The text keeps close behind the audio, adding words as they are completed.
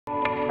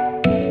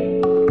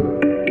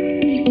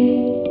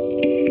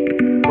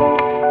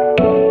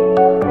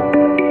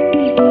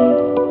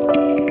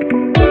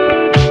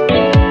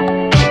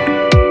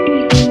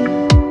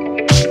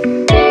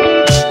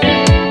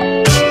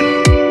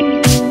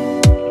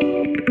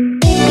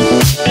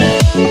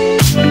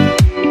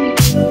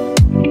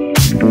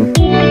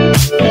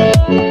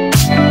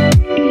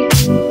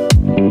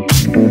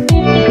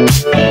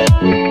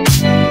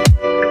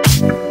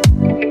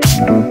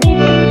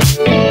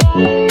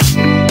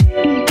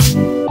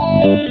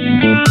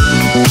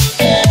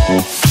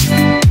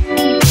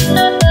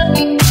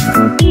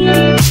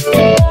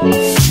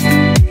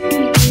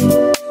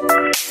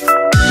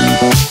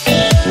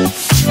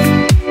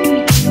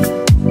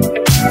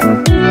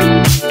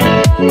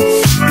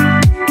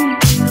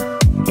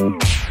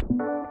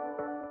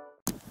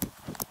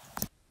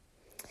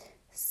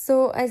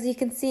So as you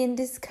can see in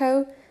this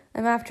cow,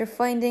 I'm after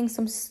finding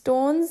some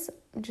stones.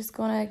 I'm just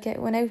gonna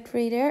get one out for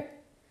you there.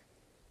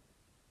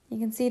 You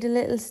can see the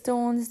little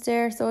stones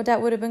there, so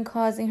that would have been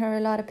causing her a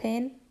lot of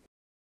pain.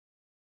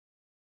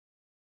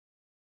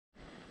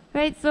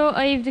 Right, so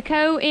I have the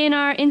cow in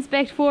our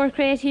Inspect 4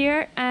 crate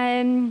here.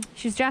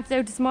 She was dropped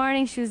out this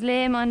morning. She was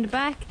lame on the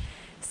back,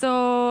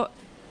 so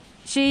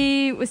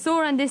she was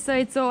sore on this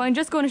side. So I'm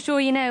just going to show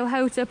you now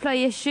how to apply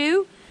a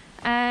shoe,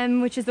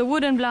 which is a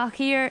wooden block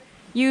here,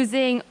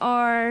 using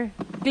our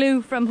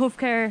glue from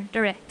Hoofcare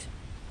Direct.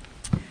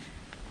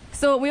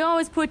 So we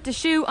always put the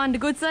shoe on the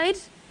good side,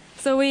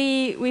 so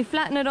we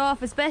flatten it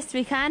off as best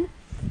we can.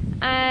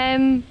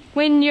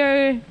 When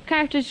your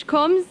cartridge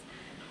comes,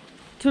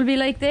 it will be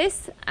like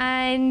this,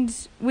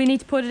 and we need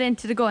to put it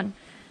into the gun.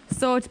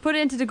 So to put it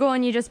into the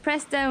gun, you just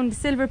press down the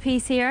silver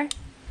piece here,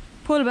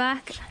 pull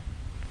back,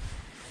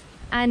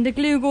 and the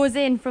glue goes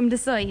in from the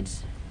side.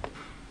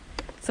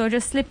 So it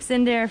just slips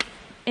in there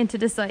into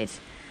the side.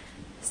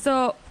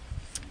 So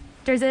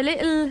there's a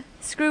little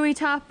screwy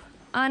top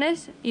on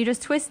it. You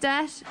just twist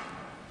that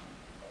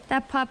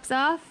pops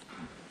off.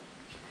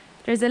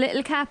 There's a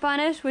little cap on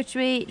it which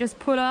we just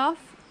pull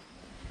off.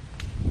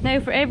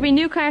 Now for every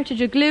new cartridge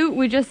of glue,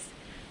 we just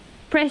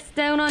press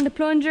down on the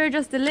plunger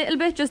just a little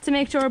bit, just to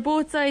make sure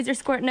both sides are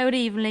squirting out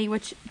evenly,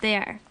 which they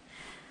are.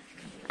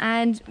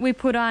 And we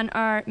put on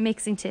our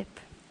mixing tip.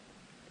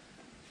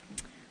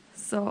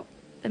 So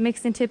the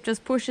mixing tip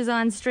just pushes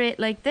on straight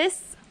like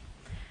this,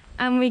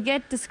 and we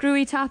get the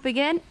screwy top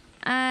again,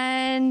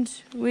 and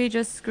we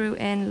just screw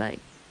in like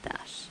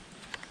that.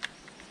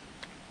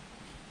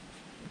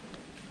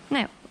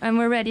 Now, and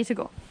we're ready to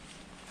go.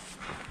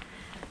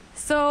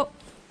 So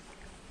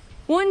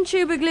one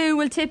tube of glue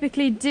will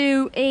typically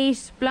do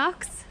 8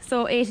 blocks,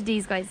 so 8 of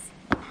these guys.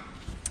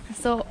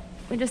 So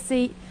we just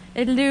see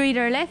it'll do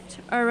either left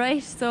or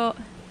right, so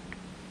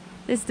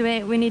this is the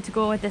way we need to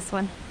go with this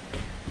one.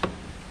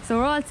 So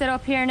we're all set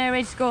up here now,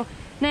 ready to go.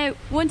 Now,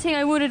 one thing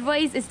I would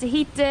advise is to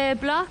heat the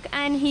block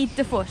and heat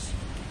the foot.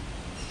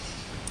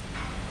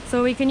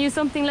 So we can use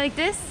something like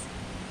this,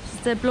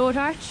 just a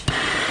blowtorch,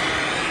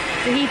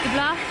 to heat the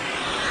block.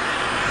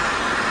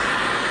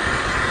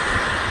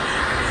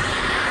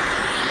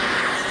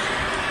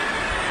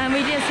 And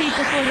we just heat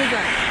the foot as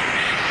well.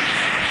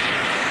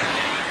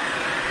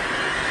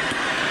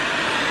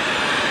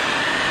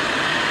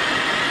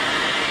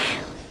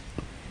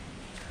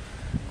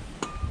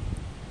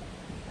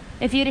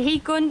 If you had a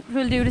heat gun,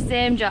 we'll do the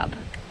same job.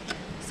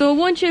 So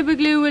one tube of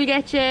glue will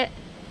get you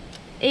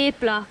 8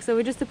 blocks. So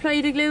we just apply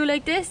the glue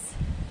like this.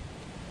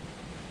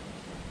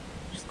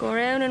 Just go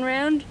round and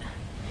round.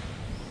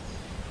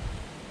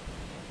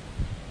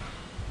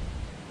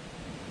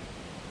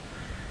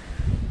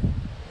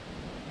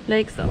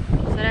 Like so.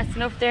 So that's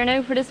enough there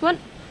now for this one.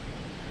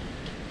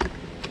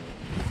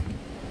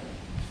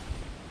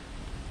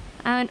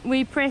 And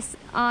we press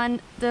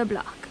on the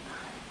block.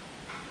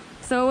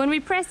 So when we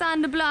press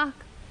on the block,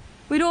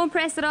 we don't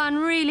press it on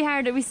really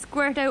hard that we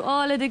squirt out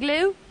all of the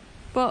glue,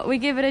 but we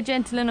give it a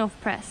gentle enough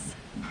press.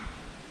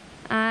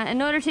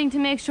 Another thing to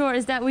make sure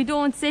is that we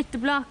don't sit the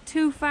block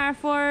too far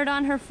forward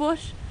on her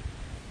foot.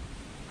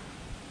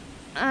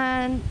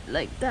 And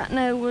like that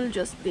now will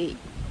just be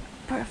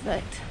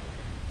perfect.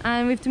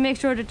 And we have to make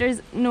sure that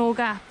there's no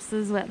gaps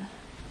as well.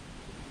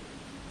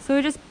 So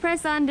we just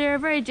press on there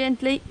very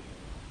gently.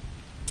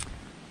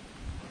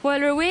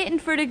 While we're waiting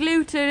for the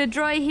glue to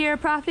dry here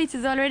properly, it's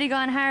already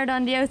gone hard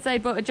on the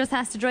outside, but it just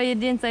has to dry on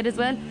the inside as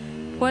well.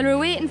 While we're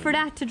waiting for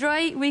that to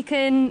dry, we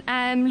can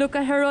look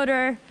at her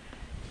other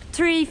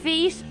 3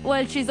 feet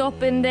while she's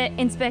up in the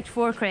Inspect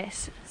 4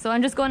 crate. So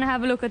I'm just going to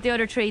have a look at the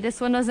other 3. This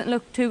one doesn't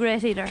look too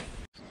great either.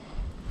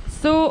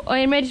 So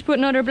I'm ready to put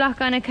another block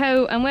on a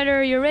cow, and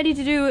whether you're ready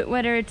to do it,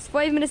 whether it's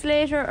 5 minutes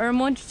later or a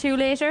month or 2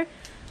 later,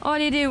 all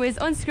you do is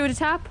unscrew the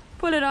top,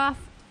 pull it off,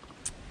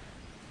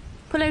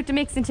 pull out the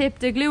mixing tip.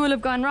 The glue will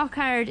have gone rock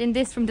hard in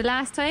this from the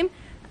last time,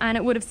 and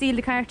it would have sealed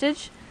the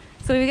cartridge.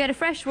 So we get a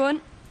fresh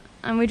one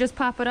and we just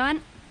pop it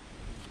on,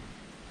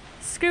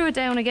 screw it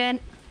down again,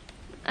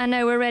 and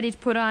now we're ready to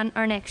put on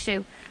our next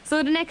shoe.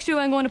 So the next shoe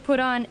I'm going to put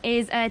on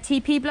is a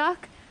TP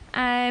block.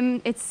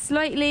 It's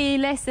slightly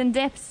less in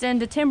depth than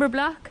the timber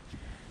block.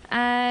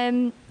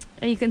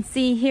 You can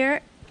see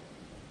here,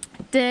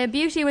 the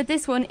beauty with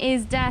this one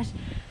is that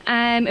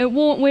it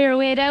won't wear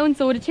away down.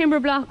 So the timber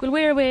block will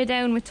wear away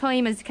down with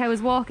time as the cow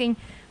is walking,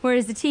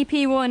 whereas the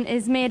TP one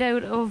is made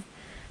out of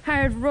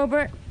hard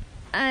rubber,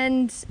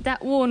 and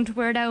that won't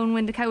wear down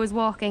when the cow is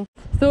walking.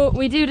 So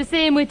we do the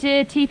same with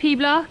the TP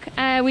block.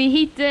 We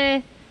heat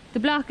the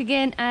block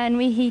again, and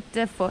we heat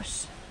the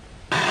foot.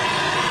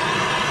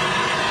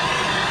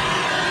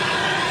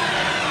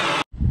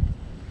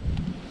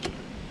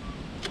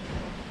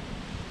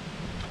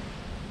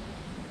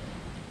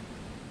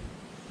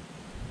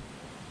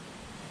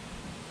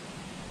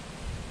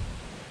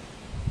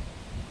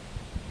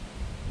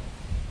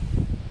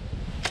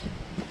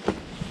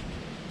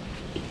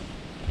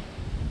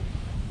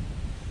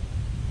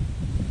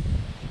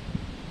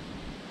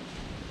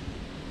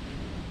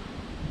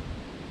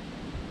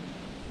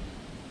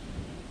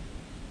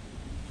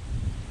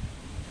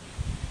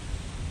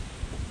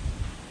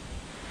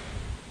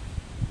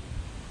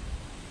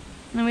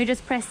 we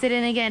just press it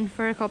in again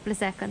for a couple of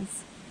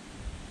seconds.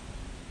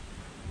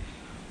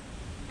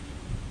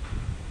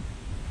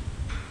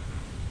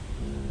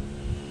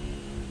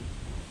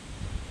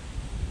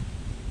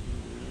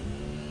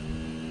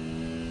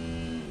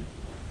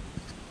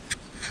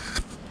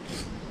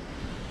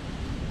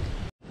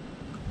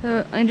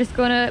 So I'm just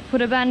going to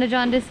put a bandage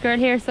on this girl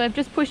here. So I've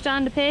just pushed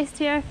on the paste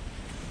here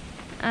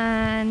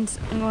and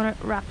I'm going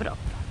to wrap it up.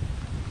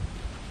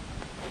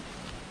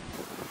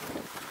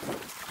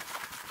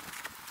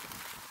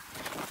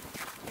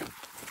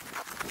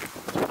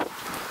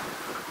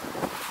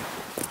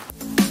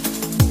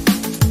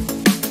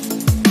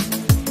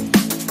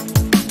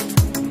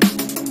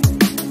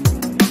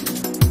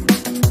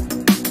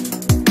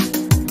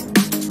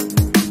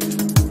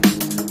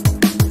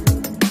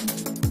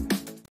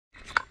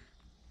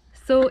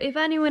 So if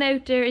anyone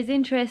out there is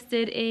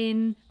interested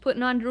in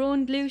putting on their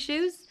own glue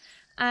shoes,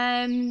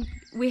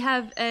 we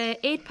have a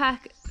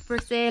 8-pack for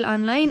sale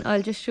online.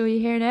 I'll just show you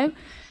here now.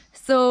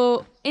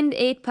 So in the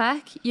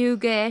 8-pack you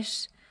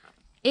get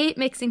 8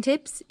 mixing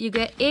tips, you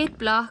get 8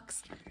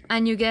 blocks,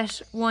 and you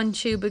get 1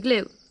 tube of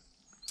glue.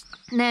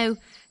 Now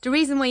the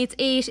reason why it's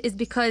 8 is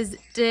because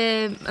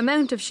the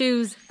amount of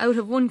shoes out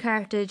of 1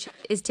 cartridge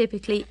is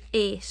typically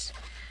 8.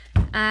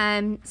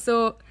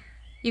 So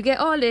you get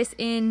all this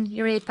in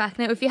your 8-pack.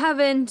 Now if you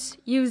haven't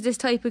used this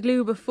type of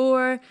glue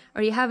before,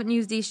 or you haven't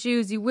used these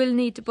shoes, you will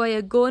need to buy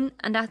a gun,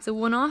 and that's a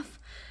one-off.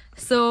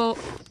 So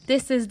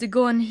this is the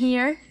gun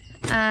here.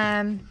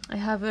 I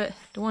have the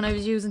one I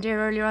was using there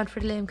earlier on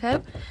for the lame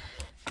cow.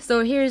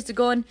 So here's the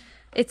gun.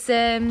 It's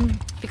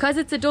because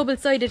it's a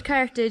double-sided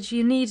cartridge,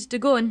 you need the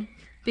gun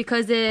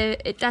because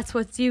that's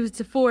what's used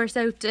to force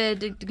out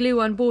the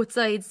glue on both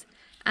sides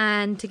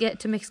and to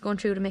get to mix going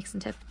through the mixing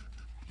tip.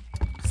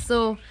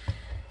 So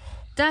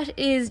that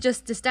is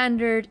just the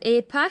standard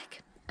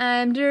 8-pack.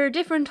 There are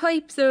different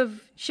types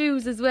of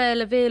shoes as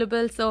well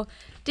available. So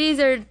these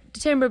are the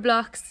timber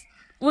blocks,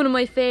 one of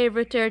my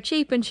favourite. They're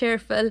cheap and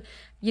cheerful.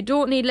 You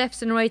don't need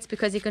lefts and rights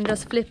because you can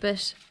just flip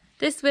it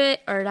this way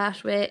or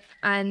that way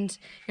and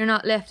you're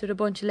not left with a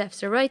bunch of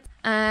lefts or rights.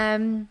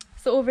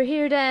 So over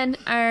here then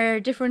are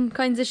different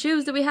kinds of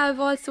shoes that we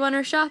have also on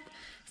our shop.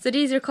 So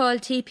these are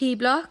called TP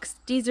blocks.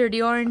 These are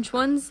the orange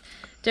ones.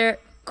 They're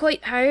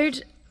quite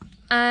hard.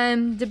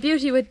 The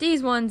beauty with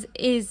these ones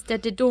is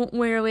that they don't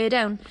wear away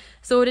down.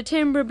 So the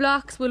timber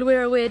blocks will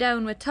wear away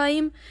down with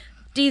time.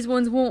 These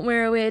ones won't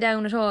wear away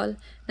down at all.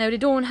 Now they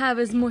don't have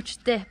as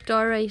much depth,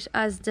 alright,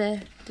 as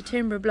the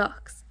timber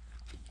blocks.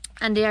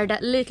 And they are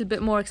that little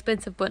bit more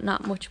expensive, but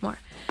not much more.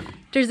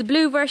 There's a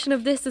blue version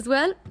of this as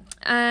well.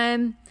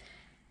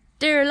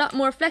 They're a lot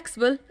more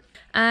flexible.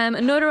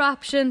 Another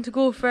option to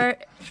go for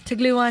to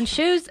glue on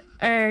shoes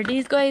are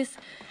these guys.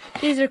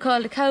 These are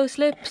called the cow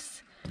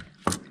slips.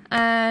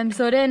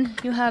 So then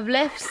you have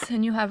lefts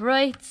and you have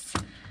rights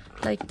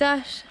like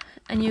that,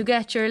 and you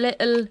get your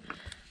little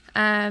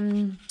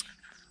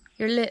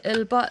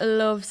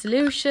bottle of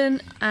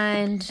solution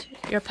and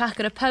your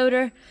packet of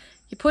powder.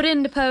 You put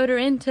in the powder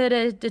into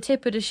the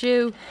tip of the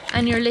shoe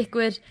and your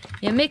liquid.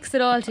 You mix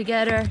it all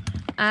together,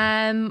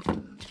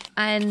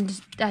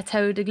 and that's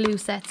how the glue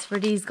sets for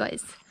these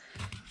guys.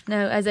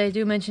 Now, as I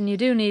do mention, you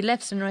do need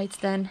lefts and rights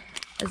then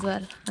as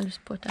well. I'll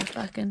just put that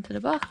back into the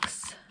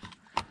box.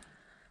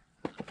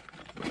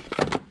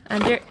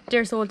 And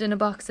they're sold in a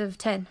box of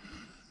 10.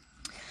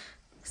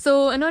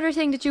 So another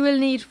thing that you will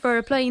need for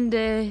applying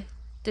the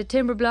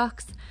timber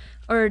blocks,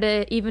 or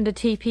even the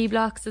TP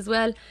blocks as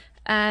well,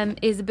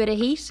 is a bit of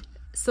heat.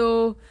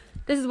 So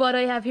this is what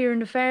I have here in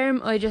the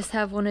farm. I just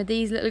have one of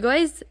these little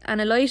guys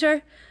and a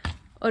lighter.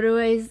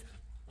 Otherwise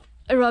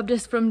I robbed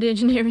this from the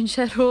engineering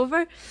shed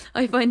over.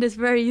 I find this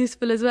very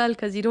useful as well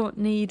because you don't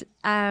need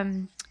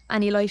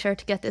any lighter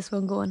to get this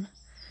one going.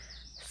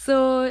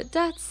 So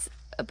that's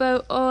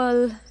about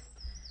all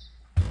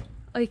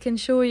I can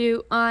show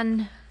you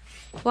on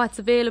what's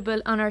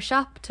available on our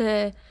shop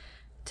to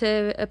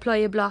apply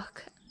a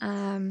block.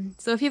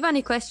 So if you have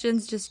any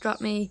questions, just drop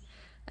me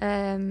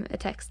a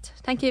text.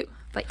 Thank you.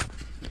 Bye.